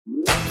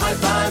High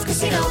Five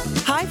Casino.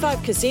 High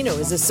Five Casino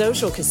is a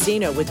social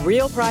casino with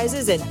real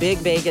prizes and big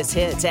Vegas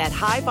hits at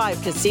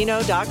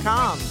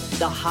highfivecasino.com.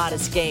 The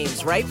hottest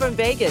games right from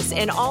Vegas,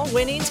 and all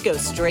winnings go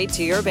straight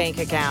to your bank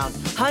account.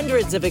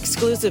 Hundreds of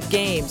exclusive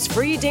games,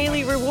 free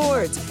daily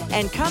rewards,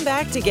 and come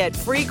back to get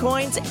free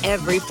coins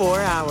every 4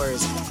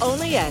 hours.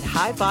 Only at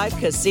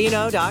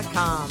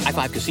highfivecasino.com. High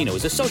Five Casino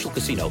is a social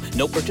casino.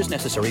 No purchase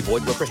necessary.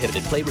 Void where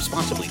prohibited. Play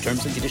responsibly.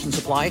 Terms and conditions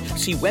apply.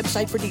 See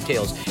website for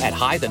details at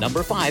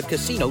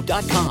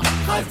high5casino.com.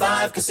 High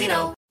Five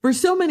Casino. For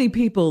so many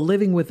people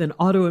living with an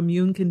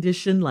autoimmune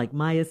condition like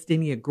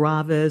myasthenia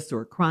gravis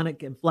or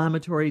chronic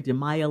inflammatory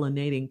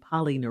demyelinating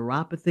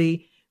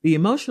polyneuropathy, the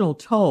emotional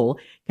toll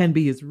can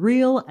be as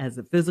real as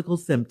the physical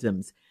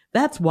symptoms.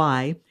 That's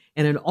why,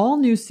 in an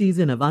all-new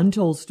season of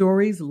Untold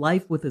Stories,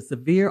 Life with a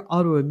Severe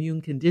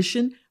Autoimmune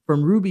Condition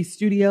from Ruby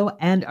Studio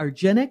and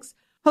Argenix,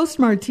 host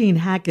Martine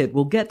Hackett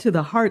will get to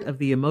the heart of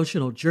the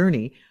emotional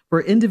journey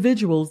for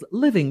individuals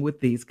living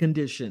with these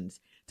conditions.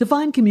 To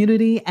find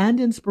community and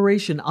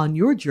inspiration on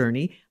your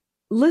journey,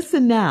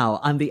 listen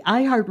now on the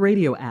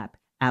iHeartRadio app,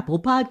 Apple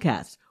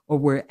Podcasts, or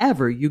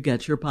wherever you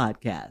get your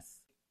podcasts.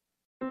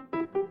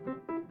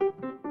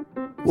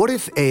 What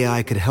if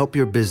AI could help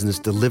your business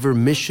deliver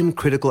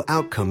mission-critical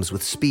outcomes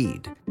with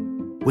speed?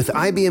 With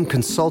IBM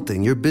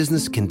Consulting, your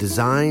business can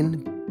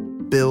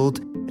design, build,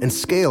 and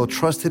scale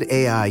trusted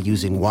AI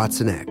using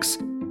watsonx,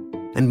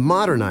 and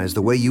modernize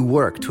the way you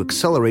work to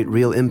accelerate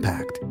real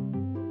impact.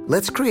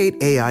 Let's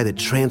create AI that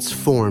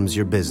transforms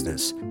your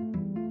business.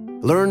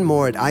 Learn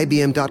more at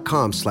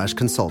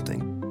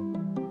ibm.com/consulting.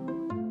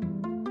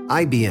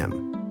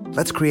 IBM.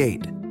 Let's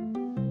create.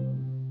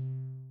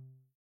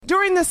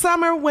 During the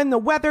summer, when the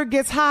weather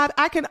gets hot,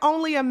 I can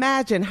only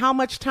imagine how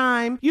much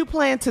time you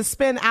plan to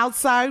spend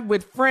outside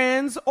with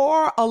friends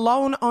or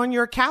alone on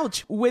your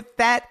couch with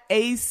that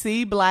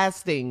AC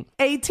blasting.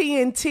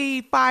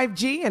 AT&T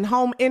 5G and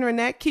home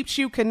internet keeps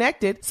you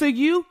connected so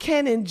you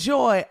can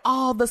enjoy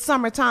all the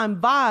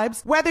summertime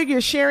vibes, whether you're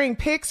sharing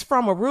pics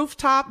from a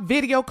rooftop,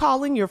 video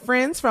calling your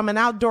friends from an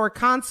outdoor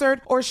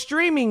concert, or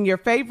streaming your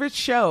favorite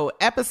show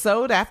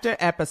episode after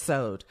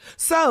episode.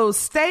 So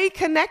stay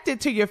connected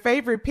to your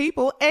favorite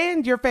people and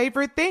your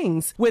favorite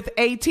things with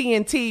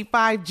AT&T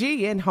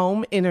 5G and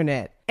home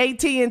internet.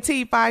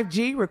 AT&T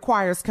 5G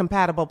requires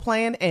compatible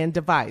plan and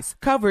device.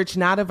 Coverage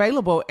not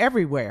available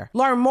everywhere.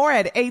 Learn more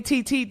at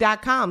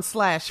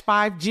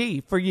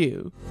att.com/5G for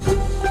you.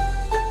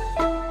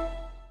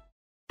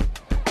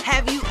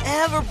 Have you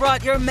ever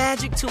brought your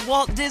magic to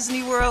Walt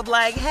Disney World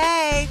like,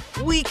 hey,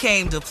 we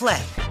came to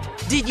play?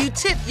 Did you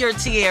tip your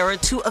tiara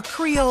to a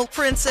Creole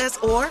princess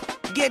or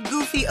get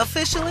goofy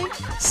officially?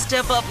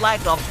 Step up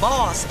like a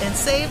boss and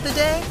save the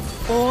day?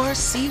 Or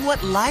see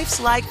what life's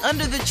like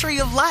under the tree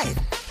of life?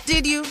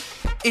 Did you?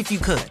 If you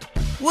could.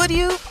 Would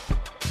you?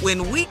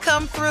 When we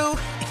come through,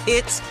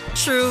 it's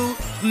true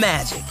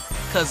magic.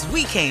 'Cause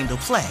we came to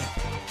play.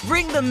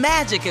 Bring the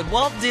magic at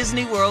Walt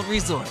Disney World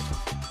Resort.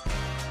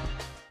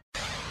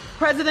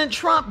 President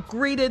Trump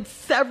greeted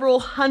several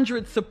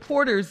hundred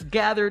supporters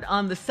gathered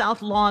on the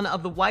south lawn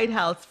of the White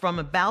House from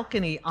a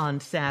balcony on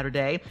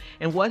Saturday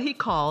in what he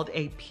called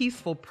a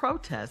peaceful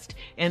protest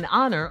in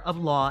honor of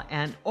law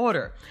and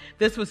order.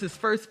 This was his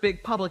first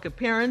big public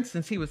appearance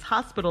since he was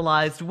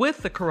hospitalized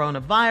with the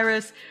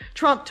coronavirus.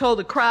 Trump told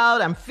the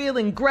crowd, "I'm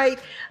feeling great.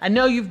 I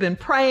know you've been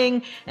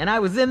praying, and I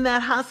was in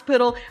that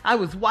hospital. I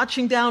was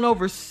watching down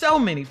over so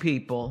many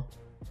people."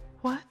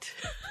 What?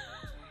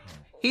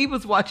 He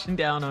was watching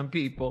down on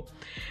people.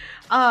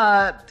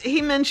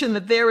 He mentioned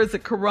that there is a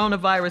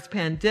coronavirus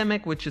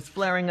pandemic which is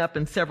flaring up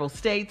in several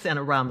states and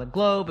around the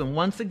globe, and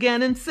once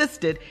again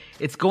insisted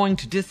it's going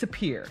to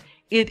disappear.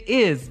 It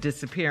is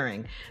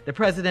disappearing. The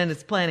president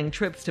is planning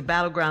trips to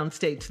battleground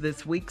states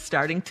this week,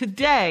 starting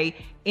today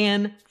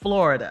in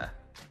Florida.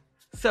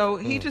 So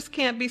he just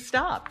can't be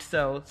stopped.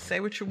 So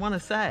say what you want to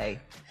say.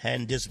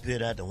 Hadn't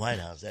disappeared out the White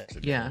House. That's a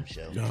damn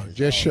show. No,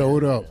 just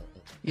showed up.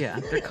 Yeah,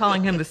 they're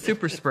calling him the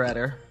super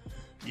spreader.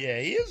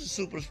 Yeah, he is a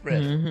super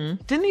spreader.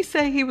 Mm-hmm. Didn't he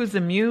say he was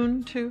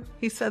immune too?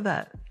 He said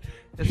that.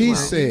 He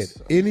said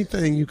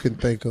anything you can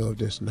think of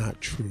that's not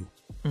true.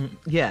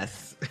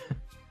 Yes.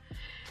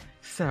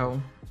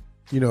 So.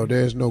 You know,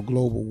 there's no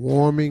global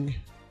warming.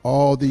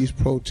 All these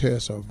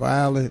protests are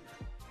violent.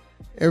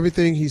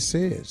 Everything he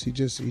says, he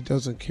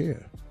doesn't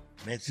care.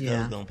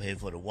 Mexico's going to pay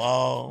for the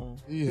wall.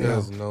 He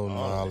has no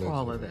knowledge.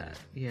 All of that.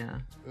 Yeah.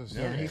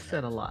 Yeah, he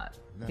said a lot.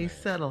 He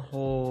said a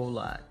whole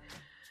lot.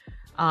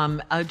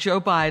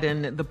 Joe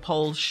Biden, the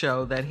polls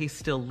show that he's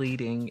still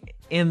leading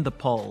in the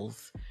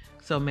polls.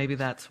 So maybe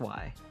that's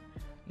why,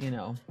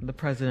 the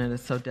president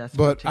is so desperate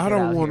But to I get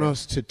don't out want here.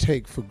 us to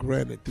take for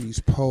granted these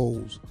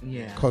polls.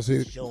 Yeah.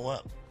 Show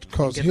up.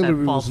 Because Get that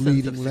Hillary false was sense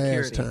leading of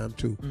last security. time,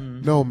 too.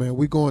 Mhm. No, man,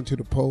 we're going to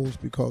the polls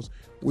because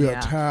we Yeah.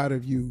 are tired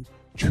of you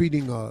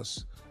treating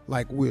us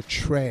like we're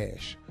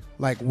trash,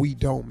 like we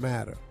don't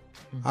matter.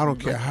 I don't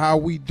care how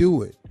we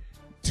do it.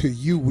 To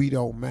you, we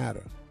don't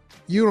matter.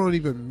 You don't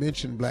even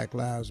mention Black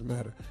Lives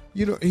Matter.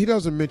 He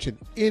doesn't mention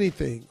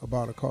anything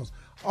about a cause.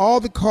 All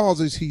the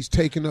causes he's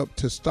taken up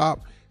to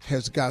stop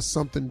has got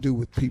something to do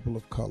with people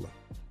of color.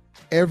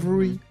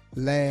 Every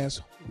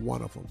last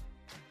one of them.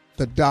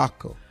 The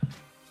DACA,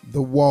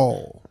 the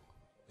wall,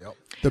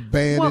 the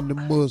ban in the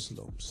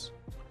Muslims,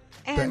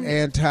 the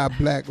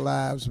anti-Black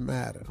Lives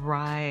Matter.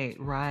 Right.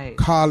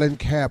 Colin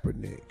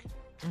Kaepernick.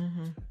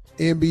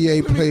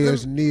 NBA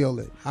players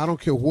kneeling. I don't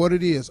care what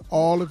it is.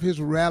 All of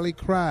his rally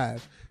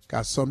cries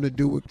got something to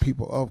do with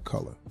people of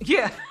color.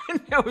 Yeah, I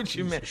know what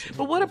you meant.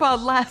 But what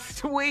about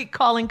last week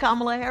calling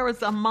Kamala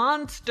Harris a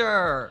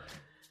monster?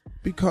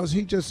 Because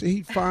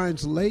he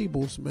finds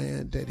labels,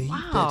 man, that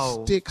that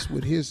sticks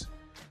with his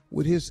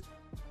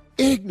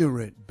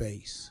ignorant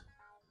base.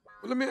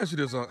 Well, let me ask you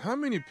this: how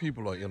many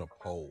people are in a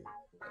poll?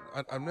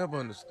 I've never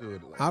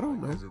understood. I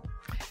don't know.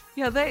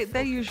 Yeah,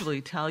 they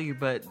usually tell you,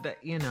 but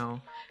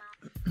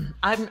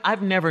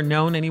I've never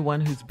known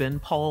anyone who's been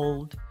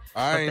polled.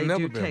 I ain't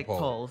never been take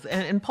polls.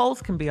 And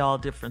polls can be all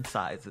different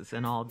sizes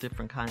and all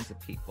different kinds of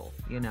people,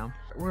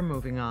 We're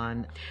moving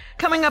on.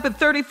 Coming up at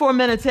 34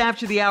 minutes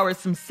after the hour,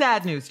 some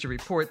sad news to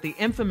report. The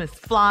infamous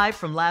fly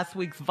from last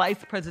week's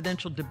vice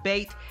presidential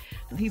debate.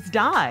 He's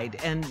died,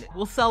 and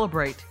we'll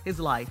celebrate his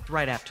life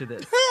right after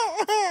this.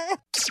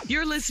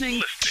 You're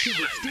listening to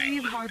the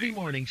Steve Harvey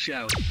Morning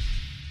Show.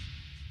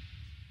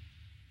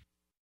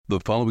 The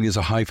following is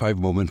a high five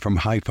moment from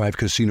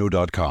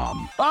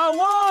highfivecasino.com. I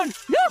won!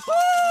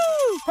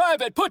 Yahoo!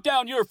 Private, put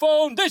down your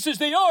phone. This is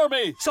the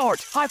Army.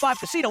 Sarge, High Five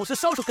Casino is a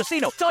social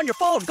casino. It's on your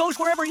phone. Goes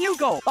wherever you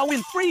go. I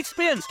win free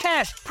spins,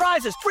 cash,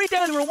 prizes, free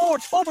daily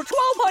rewards, over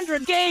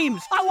 1,200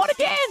 games. I won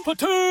again.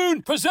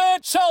 Platoon,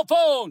 present cell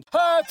phone.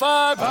 High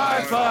Five.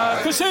 High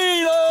Five.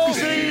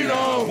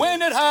 Casino.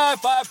 Win at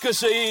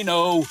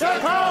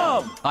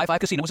highfivecasino.com. High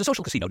Five Casino is a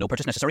social casino. No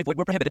purchase necessary. Void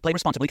where prohibited. Play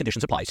responsibly.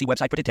 Conditions apply. See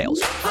website for details.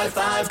 High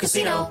Five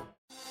Casino.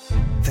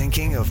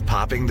 Thinking of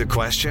popping the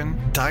question?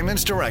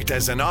 Diamonds Direct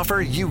has an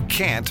offer you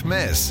can't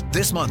miss.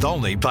 This month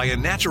only, buy a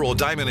natural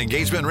diamond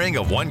engagement ring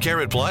of 1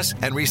 carat plus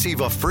and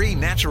receive a free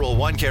natural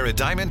 1 carat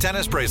diamond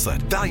tennis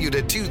bracelet valued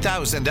at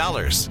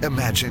 $2,000.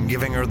 Imagine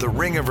giving her the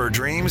ring of her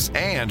dreams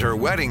and her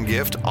wedding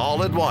gift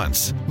all at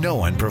once. No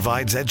one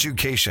provides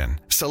education,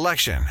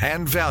 selection,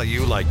 and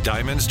value like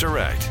Diamonds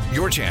Direct.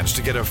 Your chance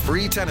to get a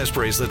free tennis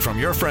bracelet from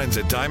your friends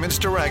at Diamonds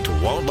Direct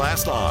won't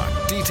last long.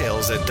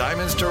 Details at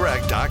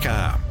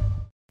diamondsdirect.com.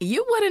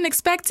 You wouldn't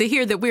expect to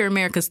hear that we're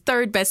America's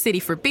third best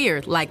city for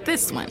beer like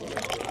this one.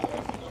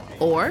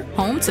 Or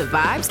home to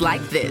vibes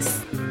like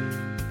this.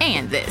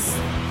 And this.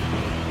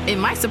 It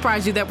might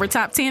surprise you that we're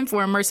top 10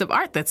 for immersive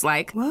art that's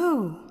like,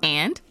 whoa.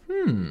 And,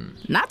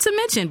 not to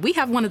mention, we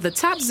have one of the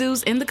top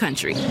zoos in the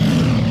country.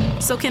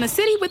 So can a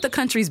city with the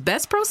country's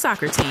best pro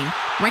soccer team,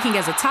 ranking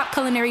as a top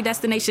culinary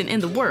destination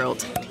in the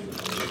world,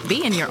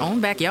 be in your own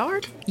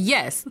backyard?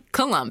 Yes,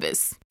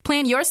 Columbus.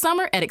 Plan your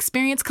summer at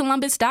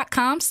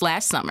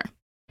experiencecolumbus.com/summer.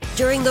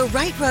 During the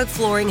Right Rug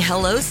Flooring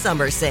Hello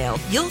Summer Sale,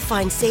 you'll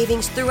find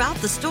savings throughout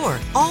the store,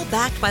 all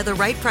backed by the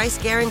right price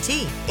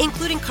guarantee,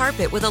 including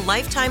carpet with a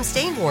lifetime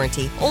stain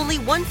warranty, only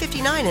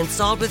 $159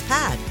 installed with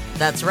pad.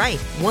 That's right,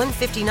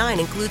 $159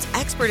 includes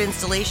expert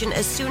installation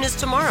as soon as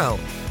tomorrow.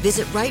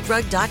 Visit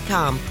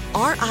rightrug.com,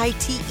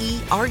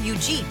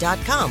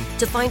 RITERUG.com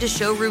to find a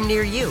showroom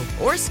near you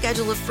or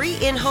schedule a free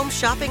in-home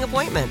shopping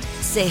appointment.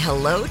 Say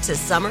hello to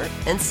summer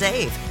and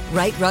save.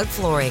 Right Rug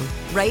Flooring,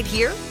 right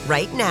here,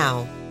 right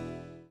now.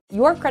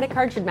 Your credit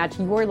card should match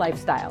your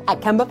lifestyle. At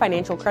Kemba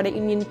Financial Credit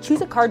Union,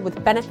 choose a card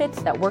with benefits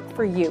that work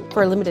for you.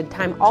 For a limited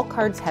time, all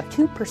cards have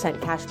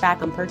 2% cash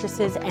back on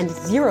purchases and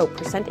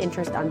 0%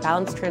 interest on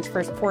balance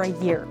transfers for a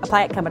year.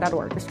 Apply at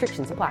Kemba.org.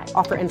 Restrictions apply.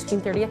 Offer ends June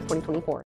 30th, 2024.